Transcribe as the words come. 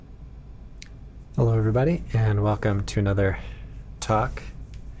Hello, everybody, and welcome to another talk.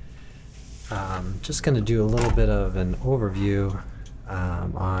 Just going to do a little bit of an overview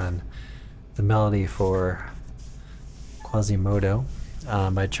on the melody for Quasimodo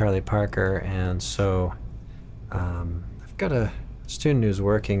by Charlie Parker. And so I've got a student who's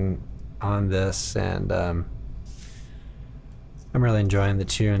working on this, and I'm really enjoying the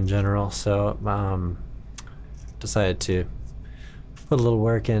tune in general. So decided to put a little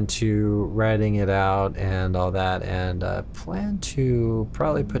work into writing it out and all that, and plan to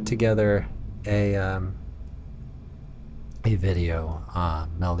probably put together a video,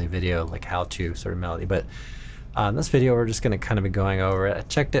 melody video, like how to sort of melody. But in this video, we're just going to kind of be going over it. I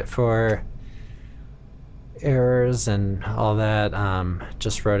checked it for errors and all that.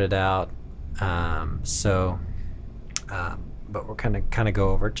 Just wrote it out. But we're kind of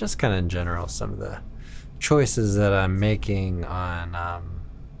go over just kind of in general some of the choices that I'm making on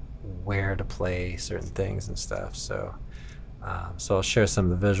where to play certain things and stuff. So I'll share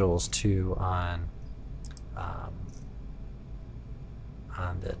some of the visuals too on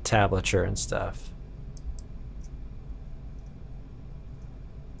the tablature and stuff.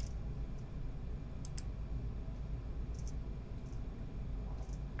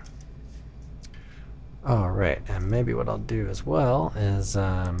 All right, and maybe what I'll do as well is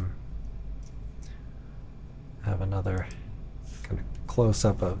have another kind of close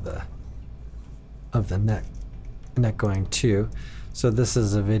up of the neck going too. So this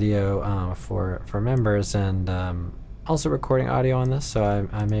is a video for members, and also recording audio on this, so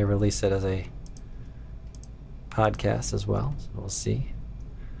I may release it as a podcast as well. So we'll see.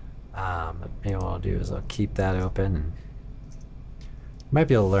 Maybe what I'll do is I'll keep that open, and might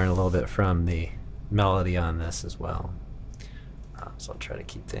be able to learn a little bit from the melody on this as well. So I'll try to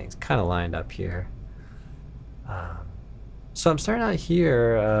keep things kind of lined up here. So I'm starting out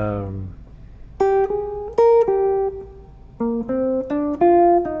here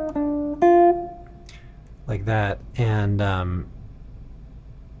like that, and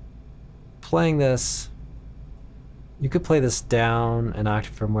playing this, you could play this down an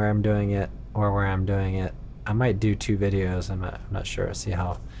octave from where I'm doing it or where I'm doing it. I might do two videos. I'm not sure. See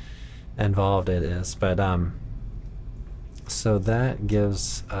how involved it is, but so that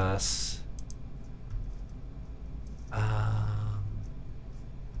gives us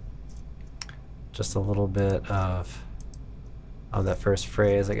just a little bit of that first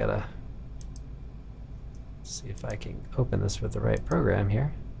phrase. I gotta see if I can open this with the right program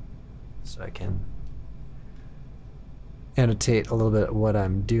here, so I can annotate a little bit of what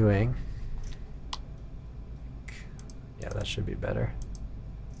I'm doing. Yeah, that should be better.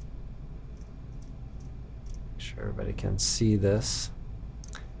 Make sure everybody can see this.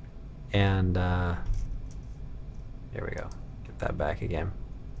 And there we go. Get that back again.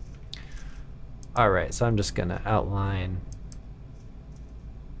 All right, so I'm just gonna outline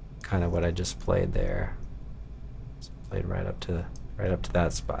kind of what I just played there. So played right up to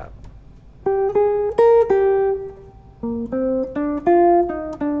that spot.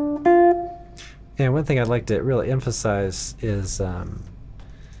 And one thing I'd like to really emphasize is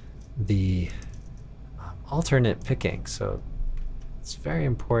the alternate picking. So it's very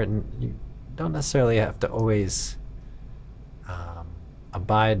important. You don't necessarily have to always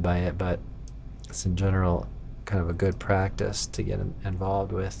abide by it, but it's in general kind of a good practice to get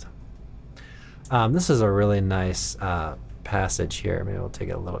involved with. This is a really nice passage here. Maybe we'll take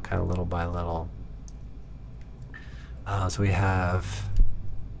it a little, kind of little by little. So we have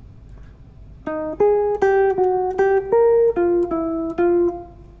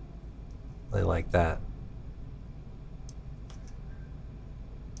really like that.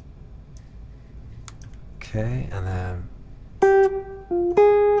 Okay, and then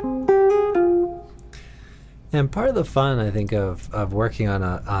part of the fun, I think, of working on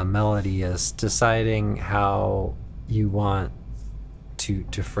a melody is deciding how you want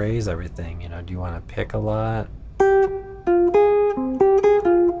to phrase everything. You know, do you want to pick a lot,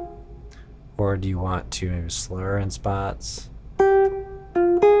 or do you want to maybe slur in spots,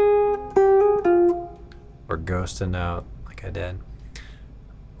 or ghost a note like I did?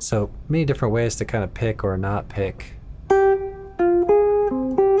 So many different ways to kind of pick or not pick.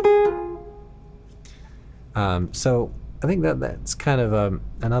 So I think that's kind of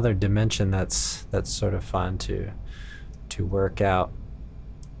another dimension that's sort of fun to work out.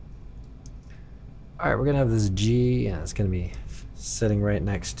 All right, we're gonna have this G, and it's gonna be sitting right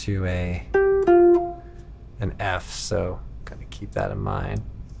next to an F. So kind of keep that in mind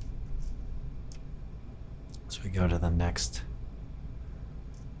as we go to the next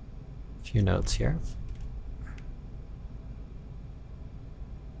few notes here.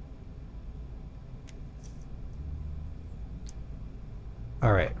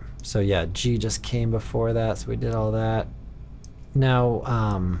 All right, so yeah, G just came before that, so we did all that.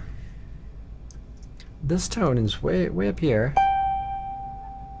 Now, this tone is way up here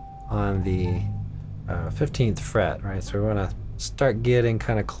on the 15th fret, right? So we want to start getting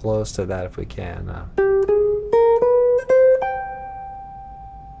kind of close to that if we can.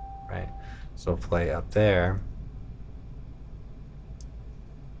 Right, so play up there.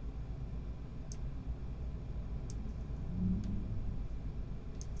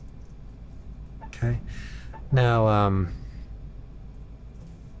 Okay, now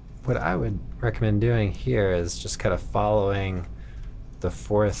what I would recommend doing here is just kind of following the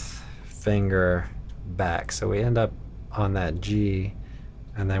fourth finger back. So we end up on that G,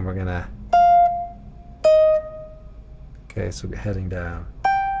 and then we're gonna, okay, so we're heading down.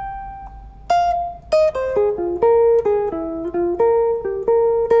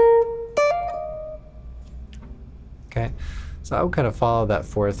 Okay, so I would kind of follow that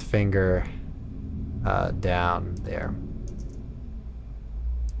fourth finger down there.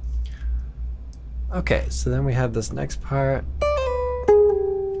 Okay, so then we have this next part.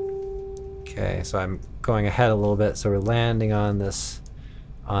 Okay, so I'm going ahead a little bit, so we're landing on this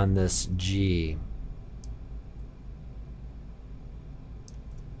G.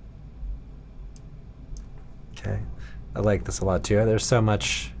 Okay, I like this a lot too. There's so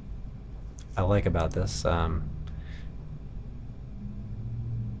much I like about this.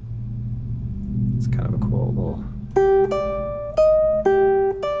 It's kind of a cool little.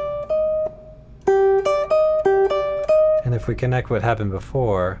 And if we connect what happened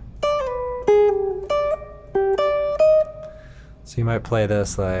before, so you might play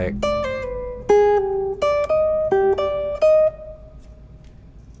this like.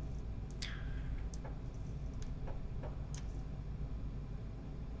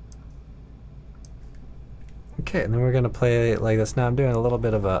 Okay, and then we're gonna play it like this. Now I'm doing a little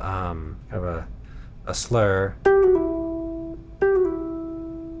bit of a kind of a slur.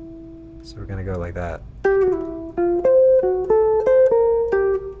 So we're gonna go like that.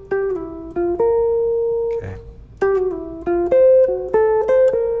 Okay.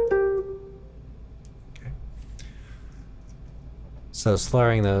 Okay. So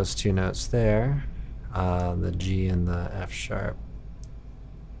slurring those two notes there, the G and the F sharp.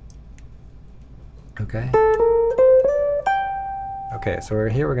 Okay. Okay, so we're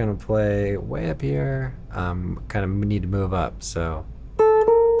here, we're gonna play way up here, kind of need to move up, so.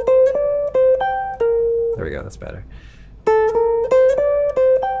 There we go, that's better.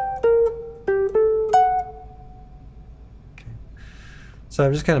 Okay. So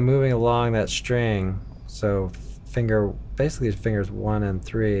I'm just kind of moving along that string, so basically fingers 1 and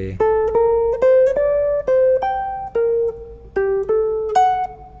 3.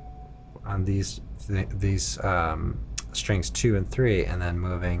 On these strings 2 and 3, and then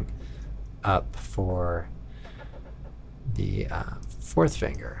moving up for the fourth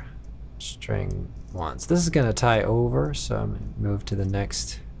finger, string 1. So this is going to tie over, so I'm going to move to the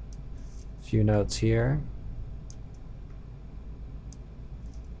next few notes here.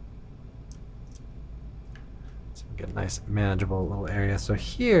 So we get a nice manageable little area. So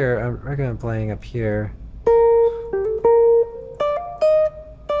here, I recommend playing up here.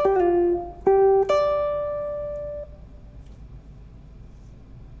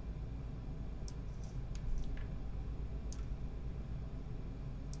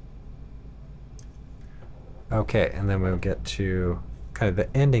 Okay, and then we'll get to kind of the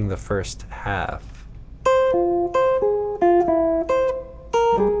ending the first half.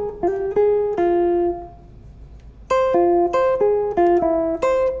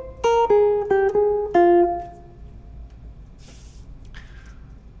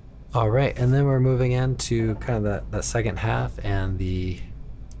 All right, and then we're moving into kind of that second half and the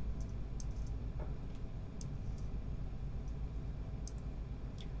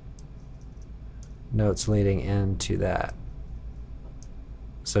notes leading into that.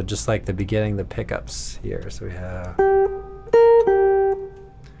 So just like the beginning, the pickups here. So we have,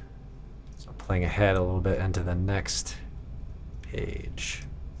 so playing ahead a little bit into the next page.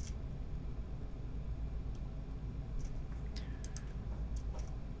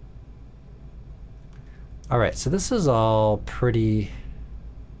 All right, so this is all pretty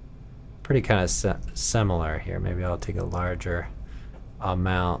kind of similar here. Maybe I'll take a larger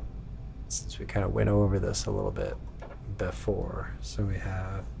amount, since we kind of went over this a little bit before. So we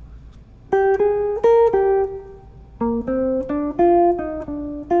have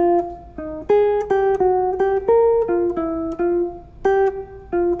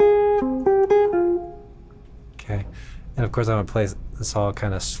okay, and of course I'm gonna play this all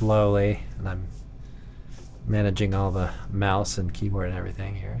kind of slowly, and I'm managing all the mouse and keyboard and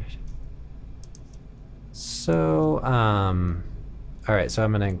everything here. So, all right, so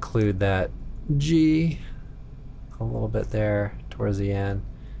I'm going to include that G a little bit there towards the end.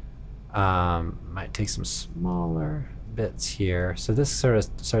 Might take some smaller bits here. So this sort of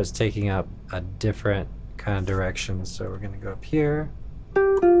starts taking up a different kind of direction. So we're going to go up here.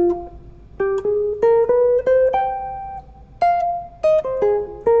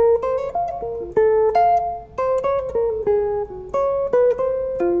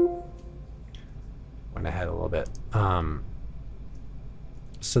 Went ahead a little bit.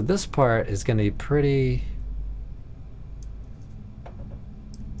 So this part is going to be pretty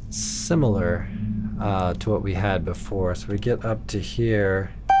similar to what we had before. So we get up to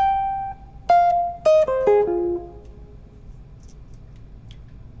here.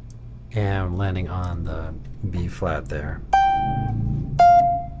 And landing on the B flat there.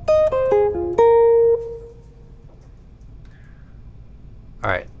 All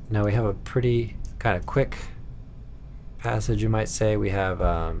right, now we have a pretty kind of quick passage, you might say. We have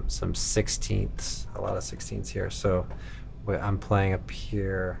some 16ths, a lot of 16ths here. So I'm playing up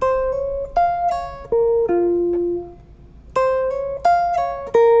here.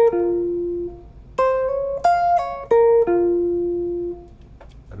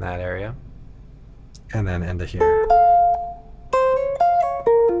 In that area. And then into here.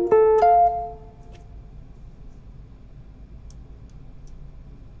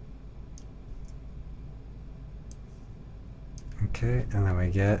 Okay, and then we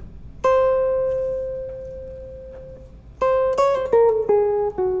get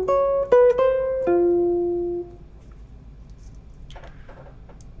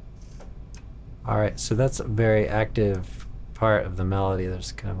all right, so that's a very active part of the melody.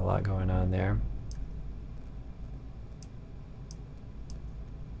 There's kind of a lot going on there.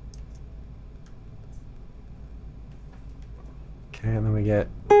 Okay, and then we get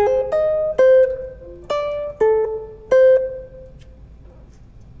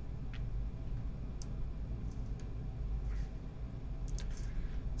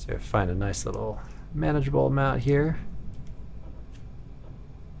so find a nice little manageable amount here.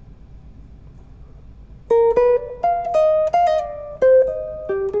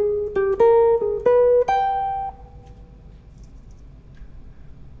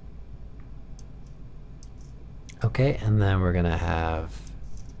 Okay, and then we're gonna have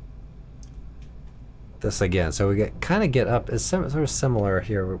this again. So we kind of get up. It's sort of similar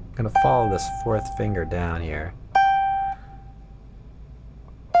here. We're gonna follow this fourth finger down here.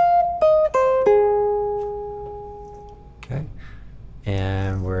 Okay,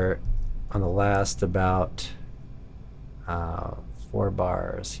 and we're on the last about 4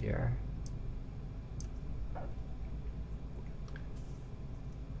 bars here.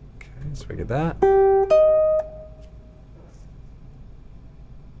 Okay, so we get that.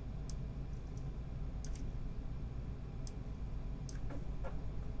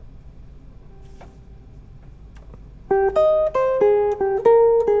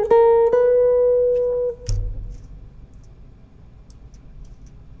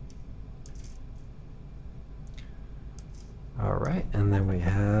 All right, and then we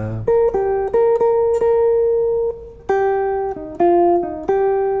have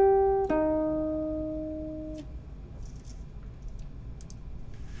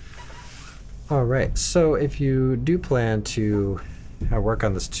all right, so if you do plan to work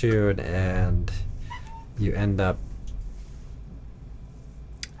on this tune and you end up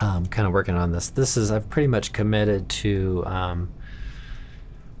kind of working on this is, I've pretty much committed to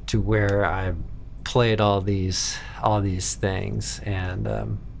where I've played all these things,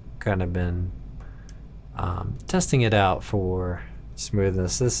 and kind of been testing it out for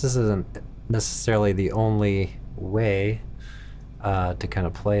smoothness. This isn't necessarily the only way to kind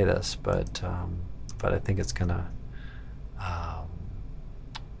of play this, but I think it's gonna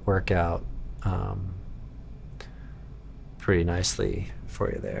work out pretty nicely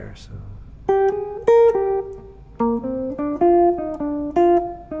for you there. So.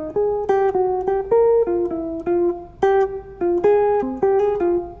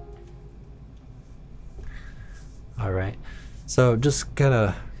 All right, so just kind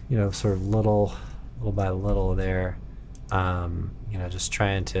of, sort of little by little there, just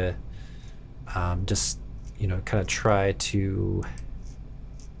trying to just, kind of try to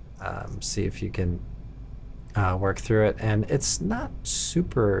see if you can work through it. And it's not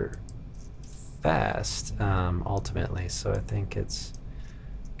super fast ultimately, so I think it's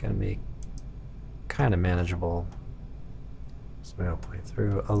gonna be kind of manageable. So I'll play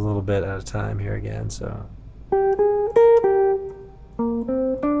through a little bit at a time here again. So.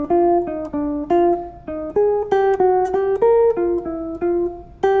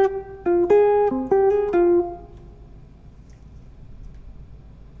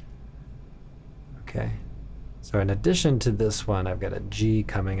 in addition to this one, I've got a G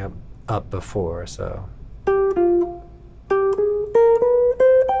coming up before, so.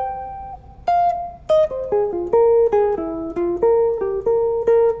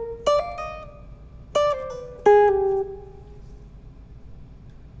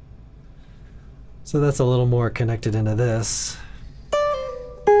 So that's a little more connected into this.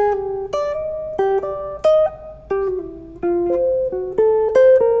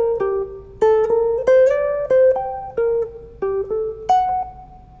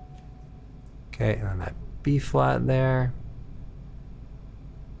 Okay, and then that B flat there.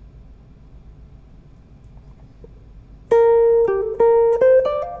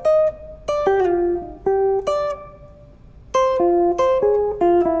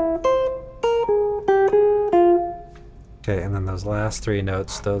 Okay, and then those last three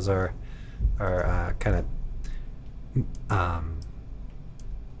notes, those are kind of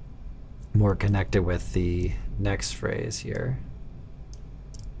more connected with the next phrase here.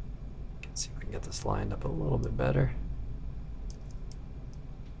 Let's see if I can get this lined up a little bit better.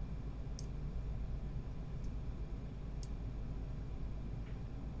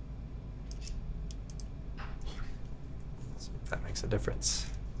 See if that makes a difference.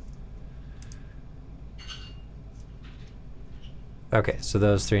 Okay, so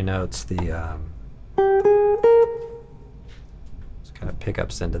those three notes, the kind of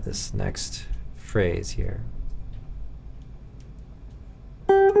pickups into this next phrase here.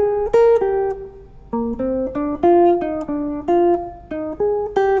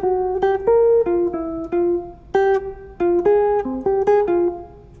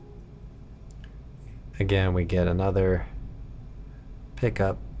 Again, we get another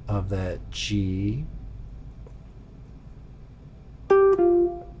pickup of that G.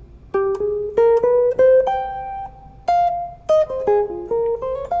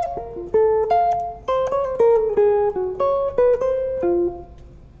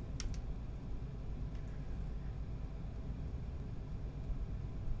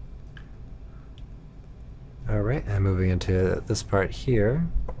 All right, and moving into this part here.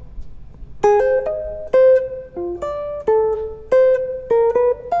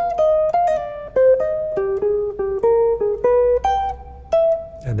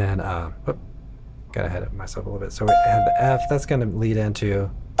 And then, got ahead of myself a little bit. So we have the F, that's going to lead into.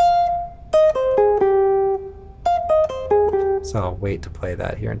 So I'll wait to play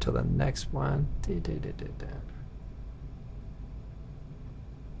that here until the next one.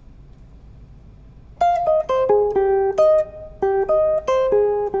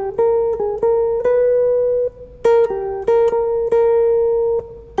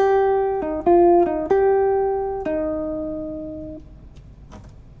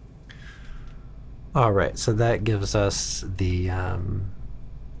 All right, so that gives us the kind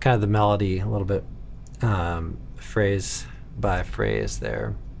of the melody a little bit phrase by phrase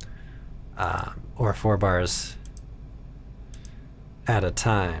there, or 4 bars at a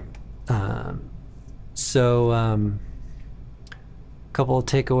time. So a couple of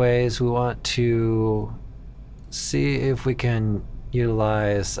takeaways. We want to see if we can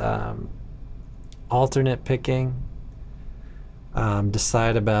utilize alternate picking,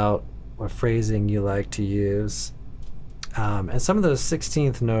 decide about what phrasing you like to use, and some of those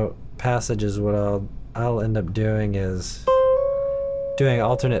 16th note passages, what I'll end up doing is doing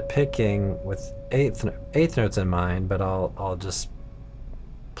alternate picking with eighth notes in mind, but I'll just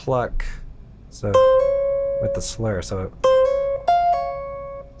pluck so with the slur, so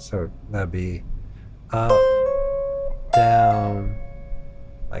that'd be up, down,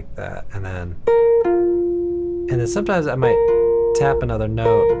 like that, and then sometimes I might tap another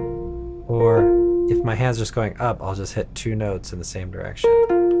note. Or if my hand's just going up, I'll just hit 2 notes in the same direction.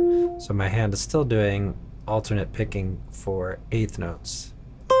 So my hand is still doing alternate picking for 8th notes.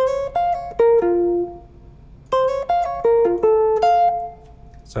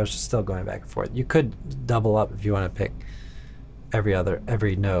 So it's just still going back and forth. You could double up if you want to pick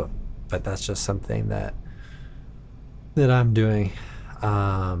every note, but that's just something that I'm doing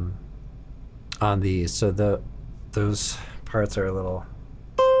on these. So those parts are a little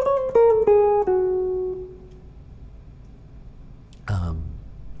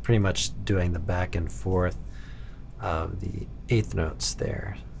pretty much doing the back and forth of the 8th notes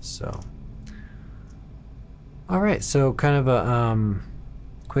there. So, all right, so kind of a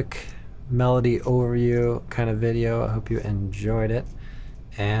quick melody overview kind of video. I hope you enjoyed it,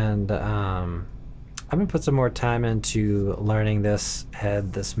 and I'm gonna put some more time into learning this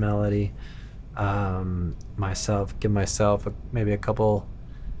melody myself. Give myself maybe a couple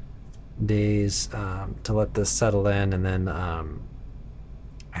days to let this settle in, and then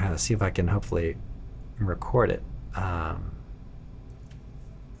see if I can hopefully record it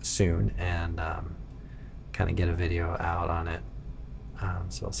soon and kind of get a video out on it.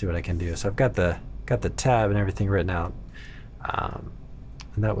 So I'll see what I can do. So I've got the tab and everything written out, and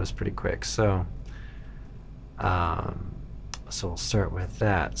that was pretty quick. So so we'll start with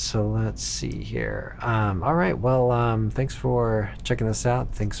that. So let's see here. All right. Well, thanks for checking this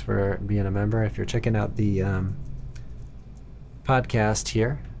out. Thanks for being a member. If you're checking out the podcast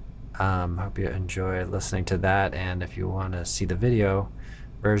here, hope you enjoyed listening to that. And if you want to see the video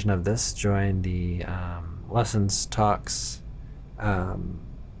version of this, join the Lessons Talks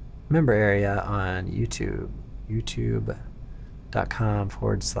member area on YouTube,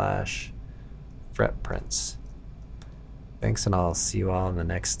 youtube.com/FretPrince. Thanks, and I'll see you all in the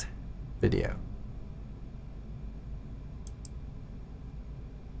next video.